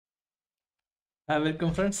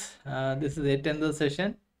Welcome friends. This is yet another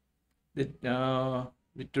session.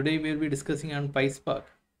 Today we will be discussing on PySpark,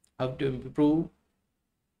 how to improve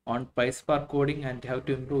on PySpark coding and how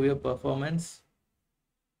to improve your performance.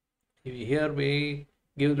 Here we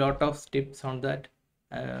give lot of tips on that.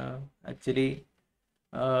 Actually,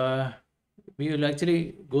 uh, we will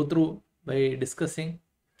actually go through by discussing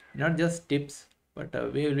not just tips, but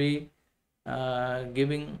we will be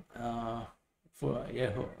giving for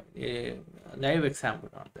a live example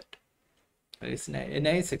on that. It's a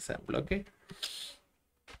nice example. Okay.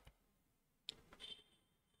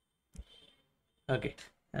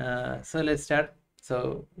 So let's start.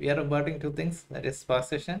 So we are about two things, that is Spark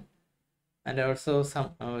session and also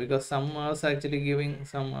some because some was actually giving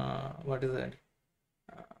some what is that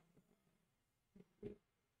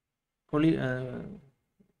Colli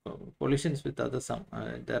collisions with other sum.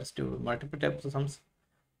 There's two multiple types of sums.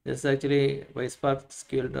 This is actually by Spark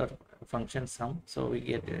skilled or function sum. So we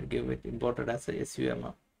give it imported as a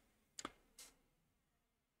SUM.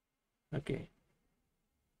 Okay.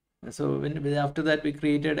 So after that we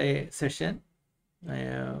created a session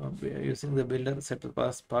using the builder set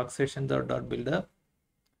Spark session dot builder,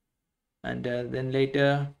 and then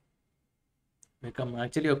later we come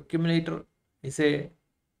actually accumulator is a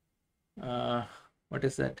what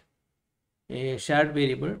is that, a shared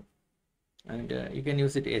variable, and you can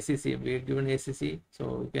use it ACC. We are given ACC,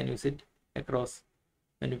 so you can use it across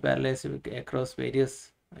when you parallelize across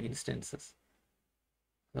various instances.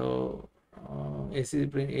 So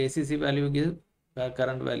ACC value give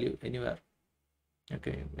current value anywhere.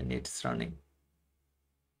 Okay, when it's running.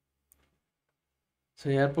 So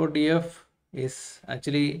airport df is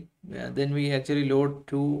actually then we actually load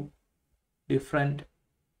two different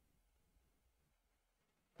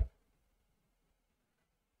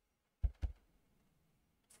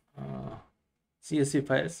CSV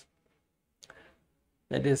files,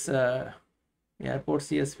 that is airport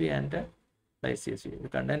CSV and flight CSV. The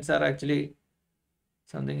contents are actually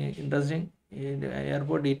something interesting. In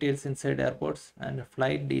airport details inside airports and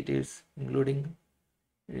flight details including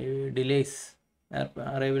delays,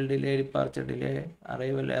 arrival delay, departure delay,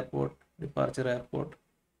 arrival airport, departure airport,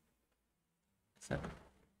 etc.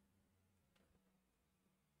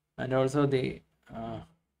 And also the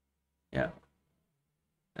yeah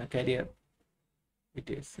carrier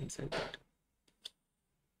details inside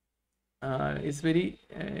that. It's very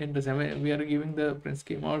interesting. I mean, we are giving the print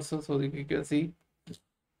scheme also, so that you can see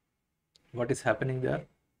what is happening there.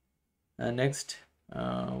 Next,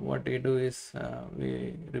 what we do is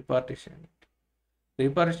we repartition.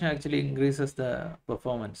 Repartition actually increases the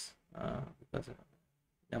performance because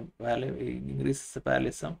value increases the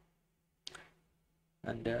parallelism,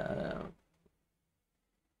 and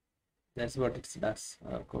that's what it does.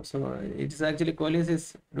 Of course, so it is actually coalesce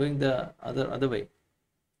is doing the other way.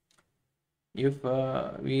 If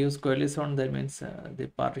we use coalesce on, that means the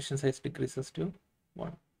partition size decreases to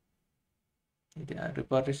 1.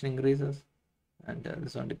 Repartition increases and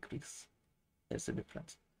this one decreases. That's the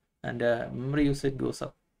difference. And memory usage goes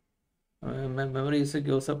up. Memory usage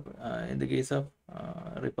goes up in the case of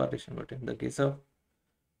repartition, but in the case of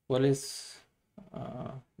coalesce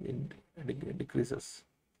it decreases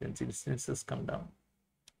since instances come down.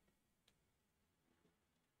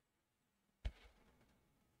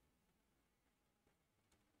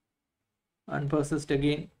 Unpersist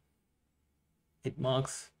again, it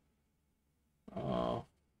marks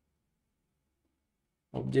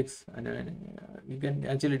objects, and you can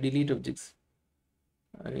actually delete objects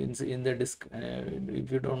in the disk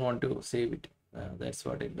if you don't want to save it. That's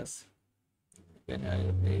what it does.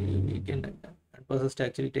 You can persist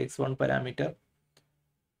actually takes one parameter.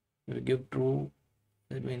 If you give true,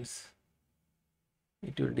 that means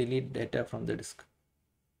it will delete data from the disk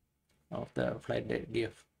of the flight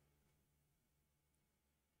df.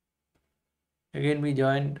 Again we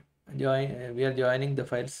we are joining the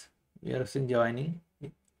files. We are using joining.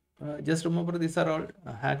 Just remember, these are all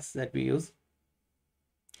hacks that we use: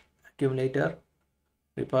 accumulator,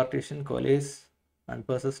 repartition, coalesce, and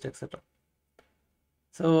persist, etc.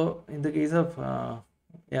 So in the case of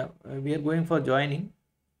we are going for joining.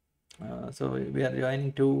 So we are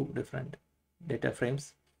joining two different data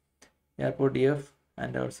frames, airport df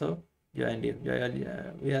and also join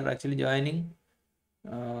df. We are actually joining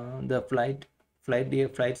the flights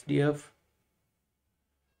df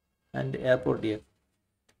and airport df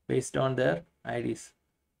based on their IDs.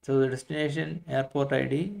 So the destination airport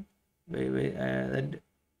ID that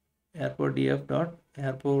airport df dot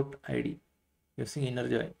airport ID using inner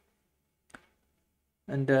join,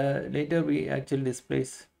 and later we actually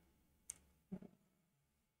displace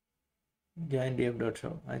join df dot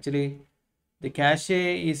show. Actually The cache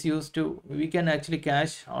is used to, we can actually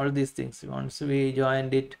cache all these things. Once we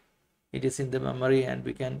joined it, it is in the memory, and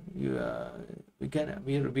we can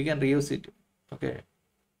reuse it. Okay,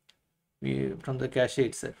 we from the cache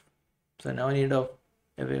itself. So no need of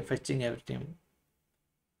fetching everything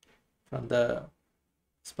from the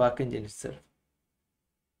Spark engine itself.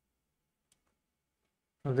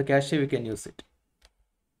 From the cache we can use it.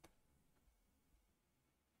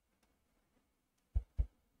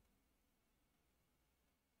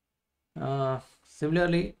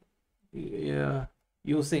 Similarly,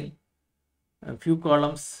 using a few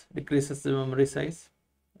columns decreases the memory size.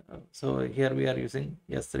 So here we are using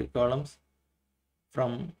just 3 columns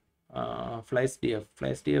from FlightsDF.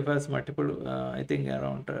 FlightsDF has multiple, I think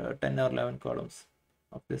around 10 or 11 columns.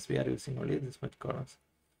 Of this we are using only this much columns.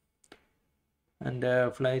 And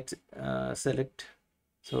flight select.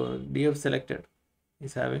 So DF selected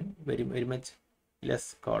is having very much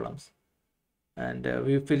less columns. And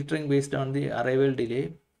we filtering based on the arrival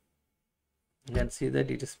delay. You can see that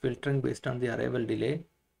it is filtering based on the arrival delay.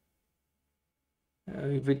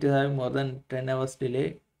 If it have more than 10 hours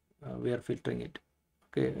delay, we are filtering it.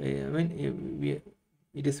 Okay, I mean,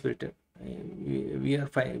 it is filtered. We are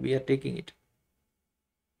fine. We are taking it,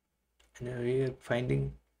 and we are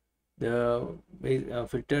finding the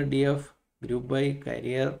filtered DF group by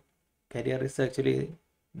carrier. Carrier is actually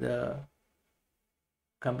the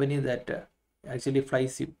company that actually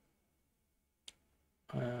flies you.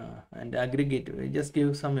 And aggregate, we just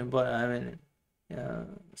give some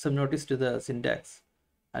some notice to the syntax.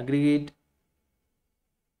 Aggregate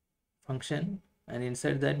function, and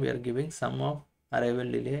inside that we are giving sum of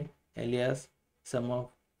arrival delay alias sum of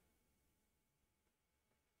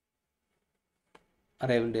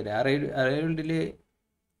arrival delay. Arrival delay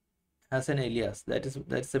has an alias.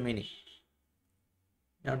 That's the meaning,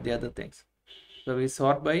 not the other things. So we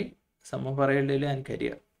sort by sum of arrival delay and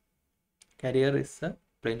carrier. Carrier is the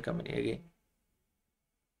plane company again.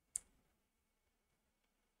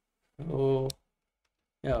 So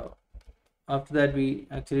yeah, after that we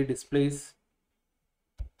actually displays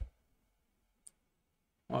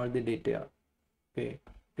all the data. Okay,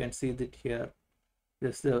 you can see that here.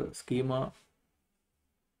 This is the schema.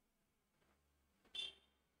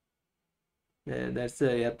 That's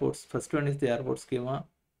the airports. First one is the airport schema.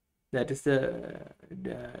 That is the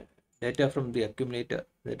data from the accumulator.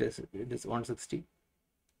 That is, it is 160.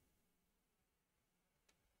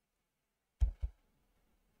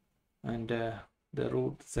 And the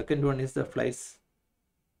route. Second one is the flights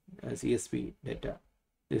CSV data.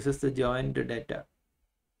 This is the joined data.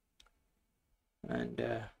 And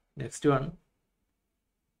next one.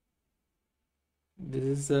 This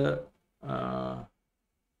is a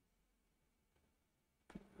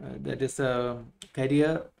that is a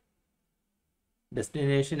carrier,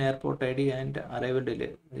 destination, airport ID, and arrival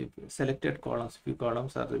delay. Selected columns, few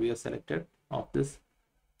columns are we have selected of this,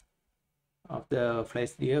 of the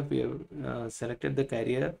flights DF. We have selected the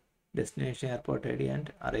carrier, destination, airport ID,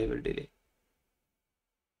 and arrival delay.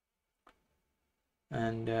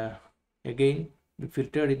 And again we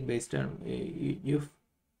filtered it based on if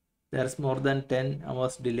there's more than 10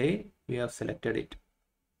 hours delay, we have selected it.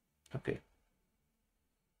 Okay.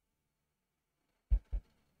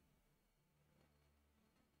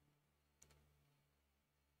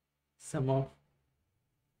 Sum of,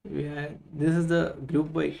 this is the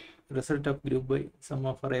group by result of group by sum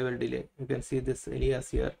of arrival delay. You can see this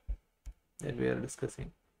alias here that we are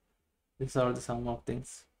discussing. These are the sum of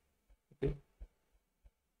things. Okay.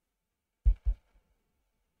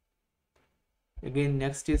 Again,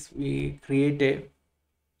 next is we create a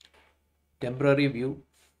temporary view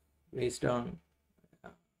based on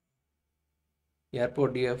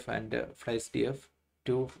airport DF and flights DF.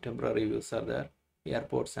 Two temporary views are there,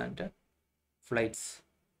 airports and flights.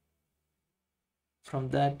 From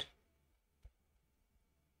that,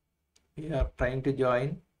 we are trying to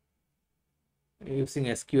join using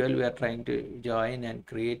SQL. We are trying to join and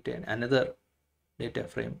create another data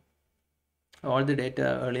frame. All the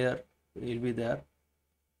data earlier will be there.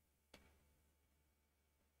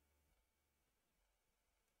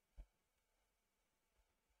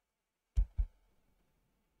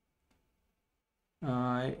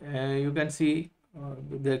 You can see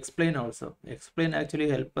the explain also. Explain actually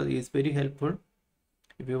is very helpful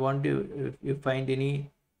if you want to, if you find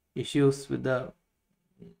any issues with the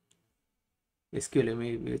SQL. I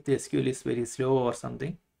mean, if the SQL is very slow or something,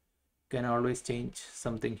 you can always change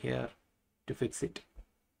something here to fix it.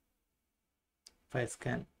 File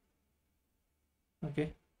scan.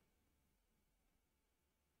 Okay.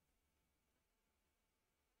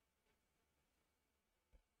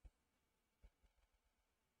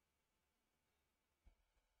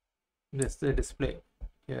 That's the display.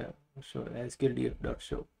 Yeah, show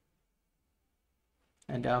sqldf.show.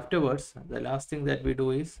 And afterwards, the last thing that we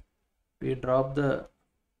do is we drop the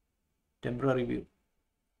temporary view,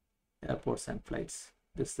 airports and flights.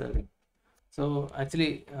 This thing. So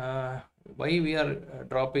actually, why we are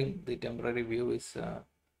dropping the temporary view is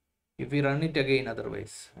if we run it again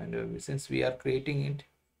otherwise, and since we are creating it,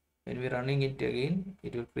 when we're running it again,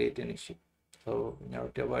 it will create an issue. So in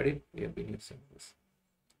order to avoid it, we have been using this.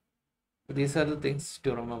 So these are the things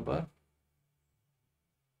to remember.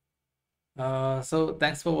 So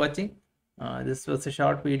thanks for watching. This was a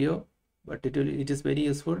short video, but it is very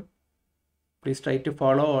useful. Please try to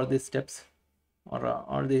follow all these steps or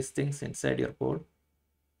all these things inside your code.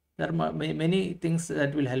 There are many things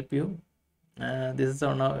that will help you. This is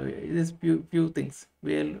on this few things.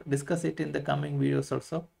 We'll discuss it in the coming videos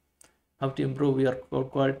also. How to improve your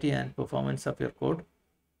code quality and performance of your code.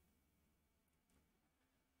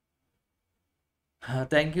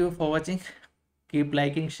 Thank you for watching. Keep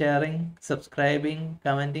liking, sharing, subscribing,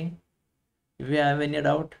 commenting. If you have any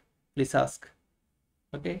doubt, please ask.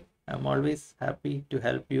 Okay, I'm always happy to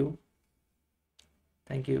help you.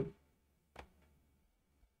 Thank you.